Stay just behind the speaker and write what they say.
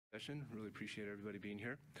Session. Really appreciate everybody being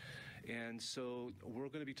here. And so we're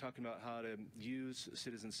going to be talking about how to use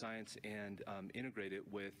citizen science and integrate it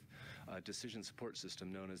with a decision support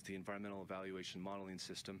system known as the Environmental Evaluation Modeling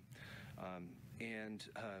System.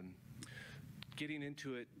 Getting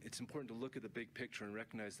into it, it's important to look at the big picture and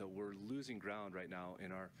recognize that we're losing ground right now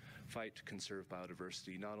in our fight to conserve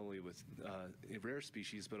biodiversity, not only with rare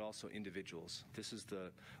species, but also individuals. This is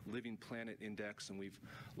the Living Planet Index, and we've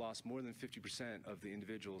lost more than 50% of the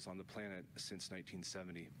individuals on the planet since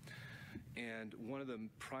 1970. And one of the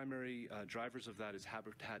primary drivers of that is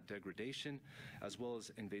habitat degradation, as well as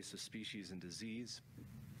invasive species and disease.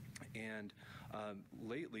 And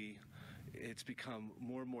lately, it's become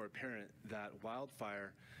more and more apparent that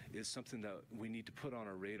wildfire is something that we need to put on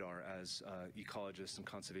our radar as ecologists and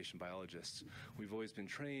conservation biologists. We've always been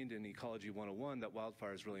trained in Ecology 101 that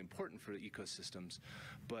wildfire is really important for the ecosystems,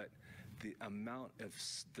 but the amount of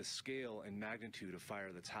the scale and magnitude of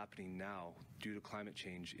fire that's happening now due to climate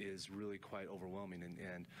change is really quite overwhelming,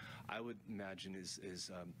 and I would imagine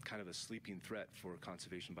is kind of a sleeping threat for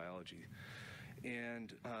conservation biology.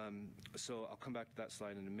 And so I'll come back to that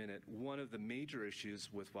slide in a minute. One of the major issues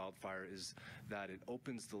with wildfire is that it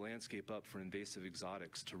opens the landscape up for invasive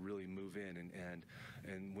exotics to really move in.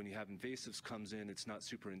 And when you have invasives comes in, it's not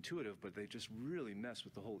super intuitive, but they just really mess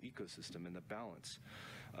with the whole ecosystem and the balance.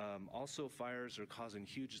 Also, fires are causing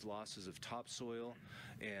huge losses of topsoil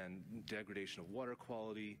and degradation of water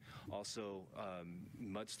quality. Also,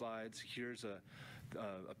 mudslides. Here's a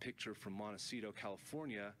picture from Montecito,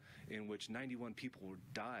 California, in which 91 people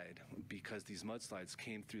died because these mudslides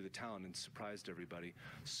came through the town and surprised everybody.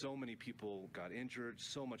 So many people got injured,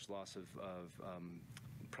 so much loss of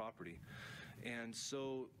property. And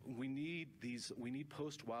so we need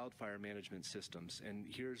post-wildfire management systems. And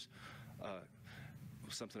here's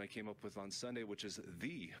something I came up with on Sunday, which is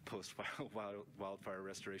the post-wildfire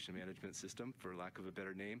restoration management system, for lack of a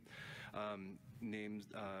better name.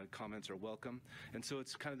 Comments are welcome. And so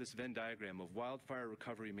it's kind of this Venn diagram of wildfire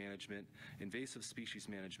recovery management, invasive species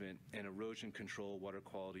management, and erosion control, water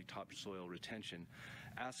quality, topsoil retention.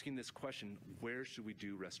 Asking this question, where should we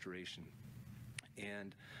do restoration?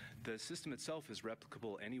 And the system itself is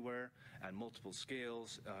replicable anywhere at multiple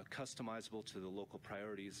scales, customizable to the local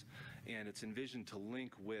priorities, and it's envisioned to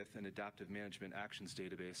link with an adaptive management actions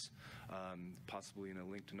database, possibly in a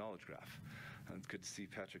linked knowledge graph. It's good to see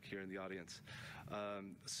Patrick here in the audience.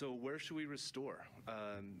 So where should we restore?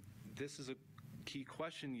 This is a key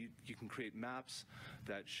question. You can create maps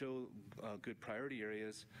that show good priority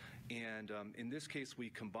areas, and in this case we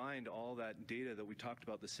combined all that data that we talked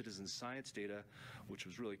about, the citizen science data, which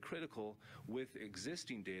was really critical, with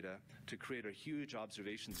existing data to create a huge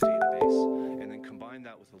observations database, and then combine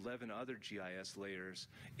that with 11 other GIS layers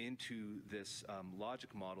into this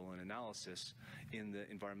logic model and analysis in the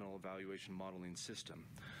environmental evaluation modeling system.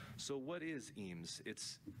 So what is EEMS?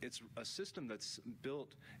 It's a system that's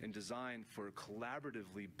built and designed for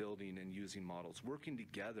collaboratively building and using models, working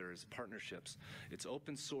together as partnerships. It's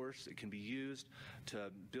open source. It can be used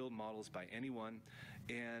to build models by anyone,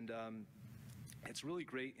 and it's really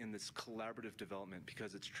great in this collaborative development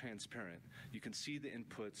because it's transparent. You can see the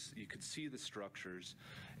inputs, you can see the structures,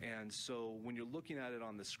 and so when you're looking at it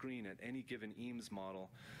on the screen at any given EEMS model,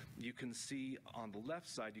 you can see on the left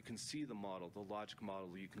side, you can see the model, the logic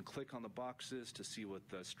model. You can click on the boxes to see what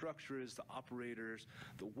the structure is, the operators,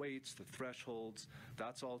 the weights, the thresholds.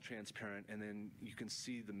 That's all transparent, and then you can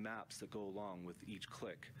see the maps that go along with each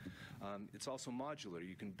click. It's also modular.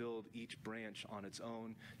 You can build each branch on its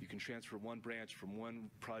own. You can transfer one branch from one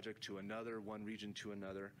project to another, one region to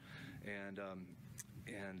another, and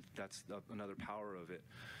that's another power of it.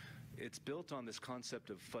 It's built on this concept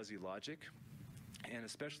of fuzzy logic, and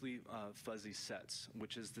especially fuzzy sets,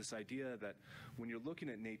 which is this idea that when you're looking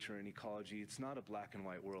at nature and ecology, it's not a black and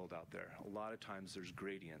white world out there. A lot of times there's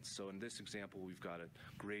gradients. So in this example, we've got a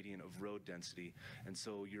gradient of road density, and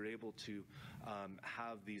so you're able to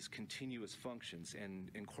have these continuous functions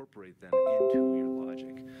and incorporate them into your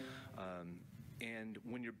logic. And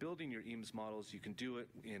when you're building your EEMS models, you can do it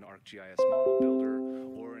in ArcGIS Model Builder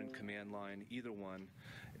or in command line, either one.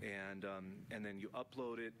 And then you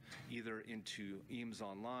upload it either into EEMS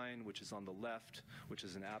Online, which is on the left, which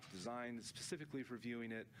is an app designed specifically for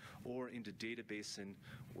viewing it, or into Databasin,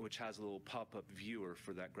 which has a little pop-up viewer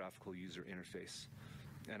for that graphical user interface.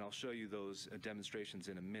 And I'll show you those demonstrations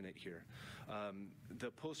in a minute here.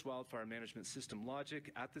 The post-wildfire management system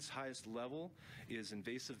logic at this highest level is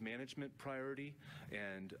invasive management priority,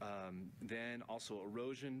 and then also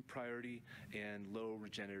erosion priority and low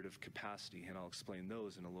regenerative capacity, and I'll explain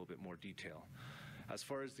those in a little bit more detail. As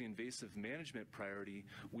far as the invasive management priority,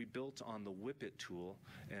 we built on the WHIPPET tool,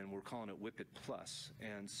 and we're calling it WHIPPET Plus.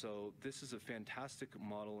 And so this is a fantastic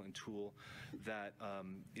model and tool that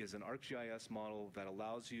is an ArcGIS model that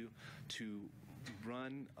allows you to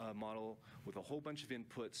run a model with a whole bunch of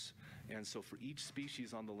inputs. And so for each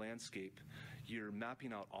species on the landscape, you're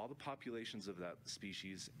mapping out all the populations of that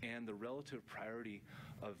species and the relative priority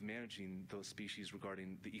of managing those species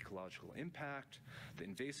regarding the ecological impact, the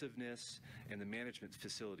invasiveness, and the management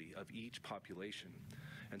facility of each population.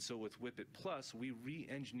 And so with WHIPPET Plus, we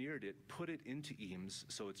re-engineered it, put it into EEMS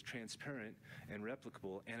so it's transparent and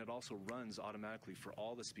replicable, and it also runs automatically for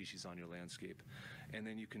all the species on your landscape. And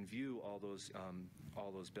then you can view all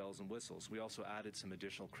those bells and whistles. We also added some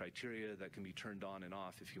additional criteria that can be turned on and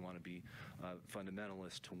off if you want to be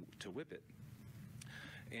fundamentalist to WHIPPET.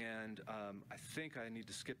 And I think I need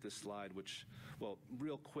to skip this slide, which, well,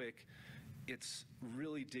 real quick, it's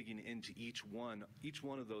really digging into each one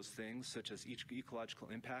of those things, such as each ecological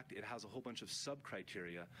impact. It has a whole bunch of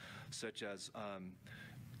sub-criteria, such as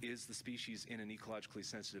is the species in an ecologically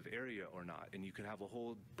sensitive area or not? And you can have a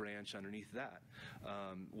whole branch underneath that.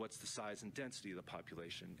 What's the size and density of the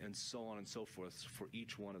population? And so on and so forth for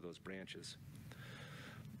each one of those branches.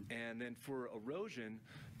 And then for erosion,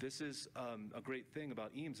 this is a great thing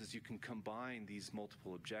about EEMS is you can combine these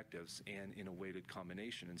multiple objectives and in a weighted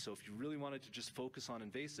combination. And so if you really wanted to just focus on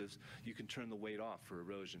invasives, you can turn the weight off for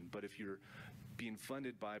erosion. But if you're being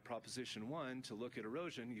funded by Proposition 1 to look at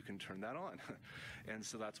erosion, you can turn that on. And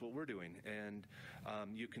so that's what we're doing. And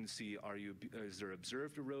you can see, is there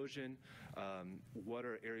observed erosion? What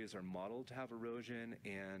areas are modeled to have erosion?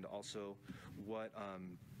 And also what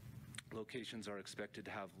locations are expected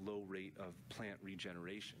to have low rate of plant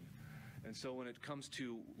regeneration. And so when it comes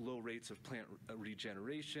to low rates of plant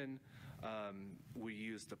regeneration, we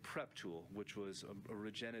use the PREP tool, which was a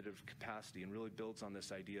regenerative capacity and really builds on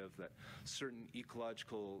this idea of that certain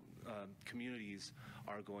ecological communities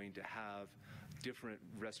are going to have different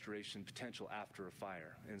restoration potential after a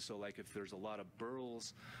fire. And so like if there's a lot of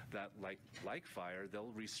burls that like fire,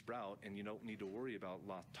 they'll resprout and you don't need to worry about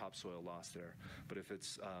topsoil loss there. But if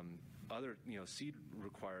it's other seed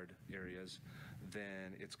required areas,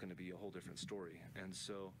 then it's going to be a whole different story. And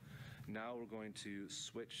so now we're going to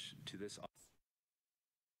switch to this.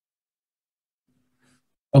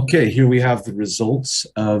 Okay, here we have the results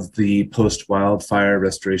of the post-wildfire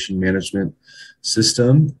restoration management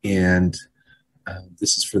system, and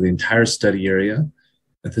this is for the entire study area.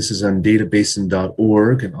 This is on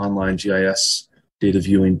databasin.org, an online GIS data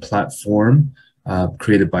viewing platform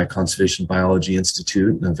created by Conservation Biology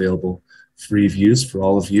Institute and available for reviews for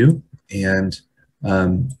all of you. And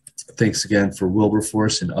thanks again for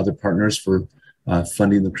Wilberforce and other partners for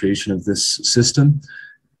funding the creation of this system.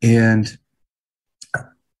 And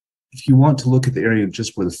if you want to look at the area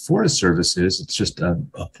just where the Forest Service is, it's just a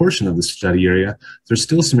portion of the study area. There's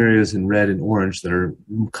still some areas in red and orange that are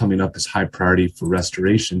coming up as high priority for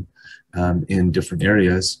restoration in different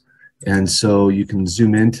areas. And so you can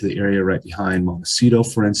zoom into the area right behind Montecito,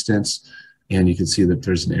 for instance, and you can see that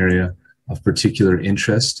there's an area of particular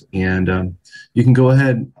interest. And you can go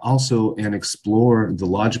ahead also and explore the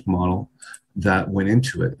logic model that went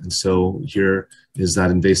into it. And so here is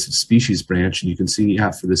that invasive species branch, and you can see,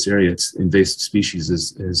 yeah, for this area, it's invasive species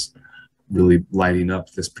is really lighting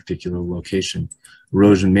up this particular location.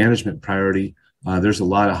 Erosion management priority, there's a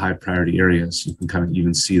lot of high priority areas. You can kind of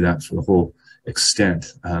even see that for the whole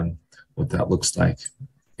extent, what that looks like.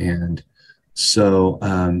 And so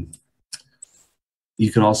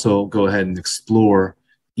you can also go ahead and explore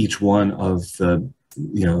each one of the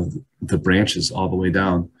branches all the way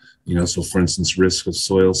down. So for instance, risk of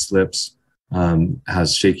soil slips,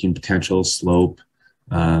 has shaking potential, slope,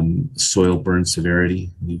 soil burn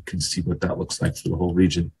severity. You can see what that looks like for the whole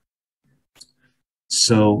region.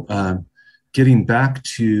 So getting back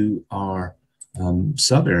to our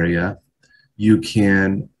sub area, you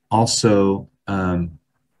can also kind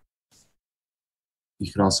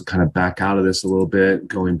of back out of this a little bit,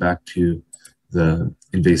 going back to the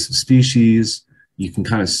invasive species. You can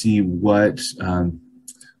kind of see what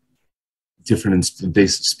different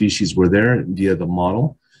invasive species were there via the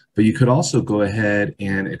model, but you could also go ahead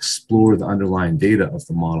and explore the underlying data of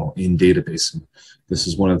the model in Databasin. This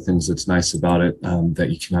is one of the things that's nice about it that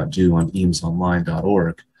you cannot do on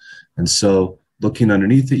eemsonline.org. And so looking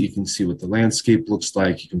underneath it, you can see what the landscape looks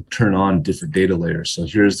like. You can turn on different data layers. So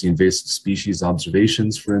here's the invasive species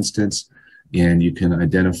observations, for instance, and you can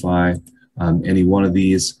identify any one of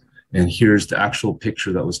these. And here's the actual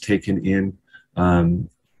picture that was taken in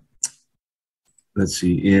let's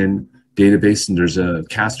see, in database, and there's a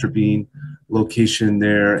castor bean location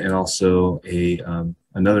there, and also a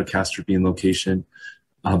another castor bean location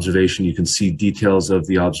observation. You can see details of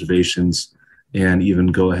the observations, and even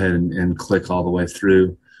go ahead and click all the way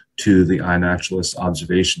through to the iNaturalist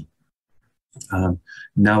observation.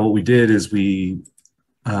 Now what we did is we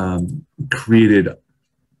created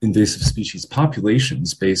invasive species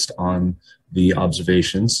populations based on the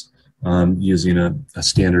observations, using a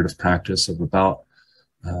standard of practice of about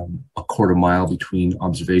a quarter mile between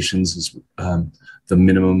observations is the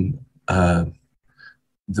minimum, the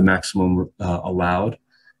maximum allowed.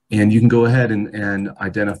 And you can go ahead and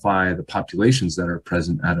identify the populations that are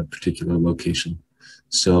present at a particular location.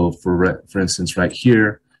 So for instance, right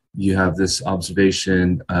here, you have this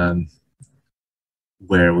observation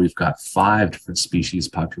where we've got 5 different species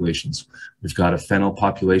populations. We've got a fennel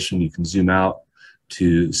population. You can zoom out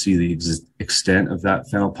to see the extent of that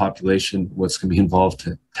fennel population, what's going to be involved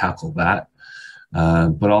to tackle that.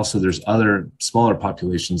 But also there's other smaller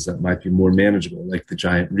populations that might be more manageable, like the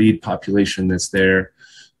giant reed population that's there,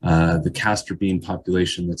 the castor bean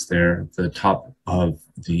population that's there, the top of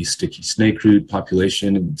the sticky snakeroot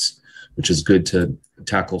population, which is good to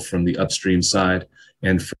tackle from the upstream side,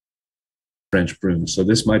 and French broom. So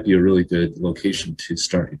this might be a really good location to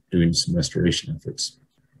start doing some restoration efforts.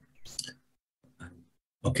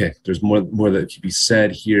 Okay, there's more that could be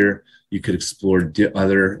said here. You could explore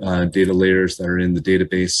other data layers that are in the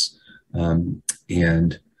database,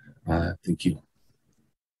 and thank you.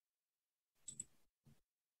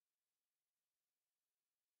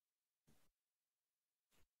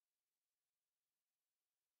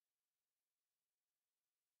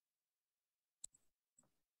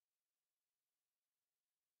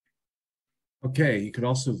 Okay, you can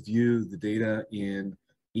also view the data in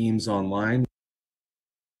EEMS Online,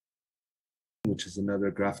 which is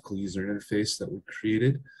another graphical user interface that we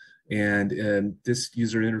created. And this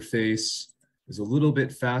user interface is a little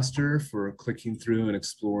bit faster for clicking through and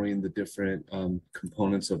exploring the different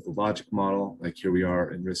components of the logic model. Like here we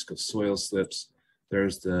are in risk of soil slips.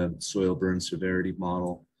 There's the soil burn severity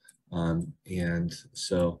model. And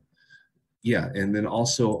so, yeah, and then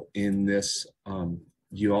also in this,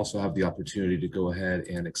 you also have the opportunity to go ahead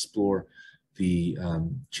and explore the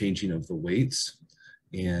changing of the weights.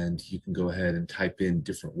 And you can go ahead and type in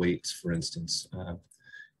different weights, for instance,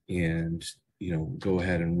 and go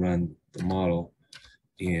ahead and run the model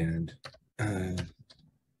and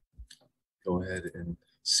go ahead and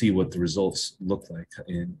see what the results look like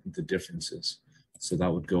and the differences. So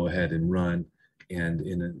that would go ahead and run, and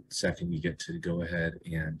in a second you get to go ahead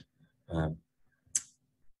and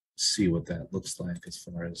see what that looks like as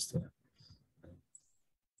far as the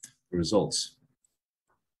results.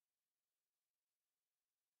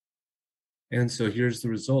 And so here's the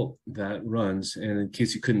result that runs. And in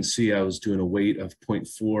case you couldn't see, I was doing a weight of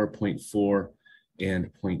 0.4, 0.4,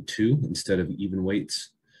 and 0.2 instead of even weights.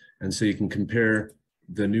 And so you can compare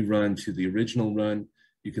the new run to the original run.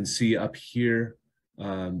 You can see up here,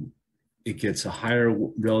 it gets a higher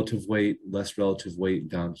relative weight, less relative weight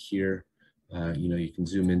down here. You can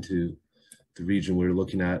zoom into the region we were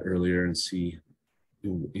looking at earlier and see,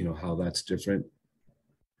 how that's different.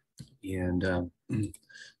 And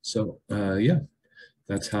yeah,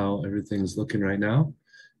 that's how everything's looking right now.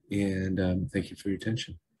 And thank you for your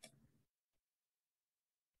attention.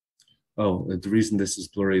 Oh, the reason this is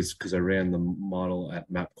blurry is because I ran the model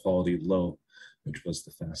at map quality low, which was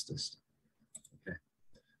the fastest. Okay.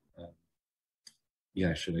 Yeah,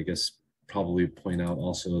 I should, I guess, probably point out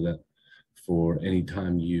also that for any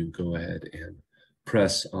time you go ahead and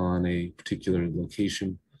press on a particular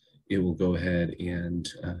location, it will go ahead and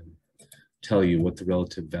tell you what the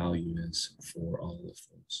relative value is for all of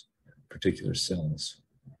those particular cells.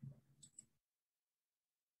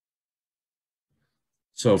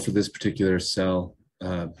 So for this particular cell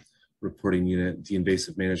reporting unit, the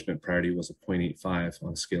invasive management priority was a 0.85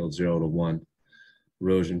 on a scale of 0 to 1,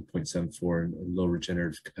 erosion 0.74, and low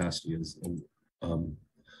regenerative capacity is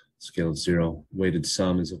scale of 0. Weighted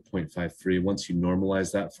sum is a 0.53. Once you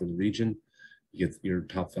normalize that for the region, you get your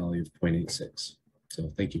top value of 0.86.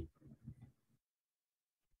 So thank you.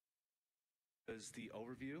 Is the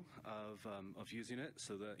overview of using it.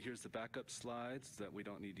 So here's the backup slides that we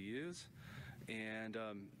don't need to use. And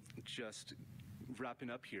just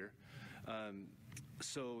wrapping up here. I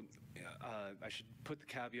should put the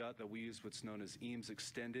caveat that we use what's known as EEMS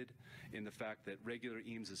extended, in the fact that regular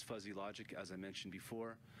EEMS is fuzzy logic, as I mentioned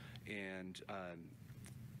before, and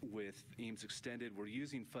with EEMS Extended, we're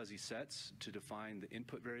using fuzzy sets to define the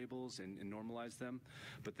input variables and normalize them,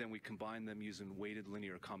 but then we combine them using weighted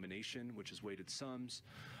linear combination, which is weighted sums.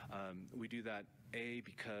 We do that, A,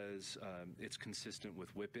 because it's consistent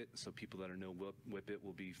with WHIPPET, so people that know WHIPPET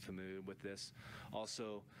will be familiar with this.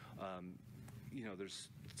 Also, you know,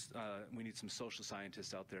 we need some social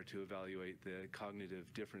scientists out there to evaluate the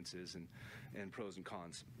cognitive differences and pros and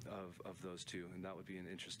cons of those two, and that would be an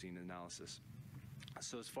interesting analysis.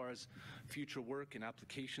 So as far as future work and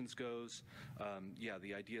applications goes, yeah,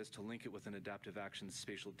 the idea is to link it with an adaptive actions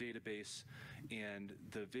spatial database, and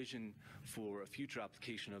the vision for a future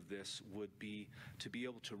application of this would be to be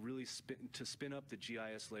able to really spin up the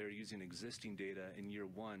GIS layer using existing data in year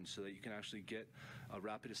one, so that you can actually get a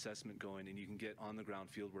rapid assessment going and you can get on-the-ground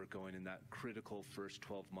fieldwork going in that critical first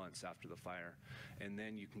 12 months after the fire. And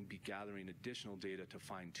then you can be gathering additional data to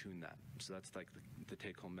fine-tune that. So that's like the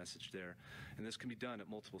take-home message there. And this can be done at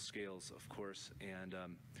multiple scales, of course. And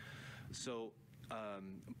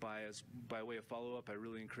by way of follow-up, I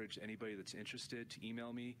really encourage anybody that's interested to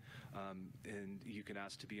email me, and you can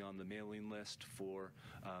ask to be on the mailing list for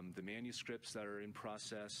the manuscripts that are in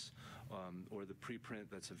process, or the preprint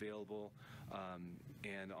that's available,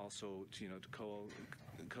 and also to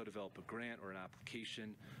co-develop a grant or an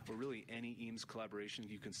application, or really any EEMS collaboration.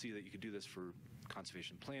 You can see that you can do this for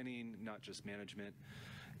conservation planning, not just management.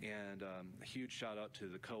 And a huge shout out to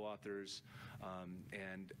the co-authors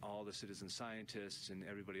and all the citizen scientists and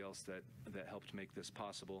everybody else that helped make this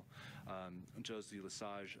possible. Josie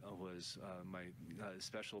Lesage was my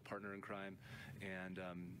special partner in crime, and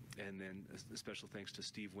then a special thanks to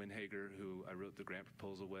Steve Winhager, who I wrote the grant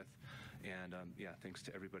proposal with, and yeah, thanks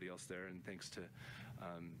to everybody else there, and thanks to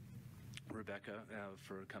Rebecca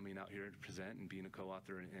for coming out here to present and being a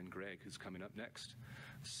co-author, and Greg, who's coming up next.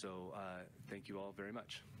 So thank you all very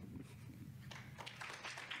much.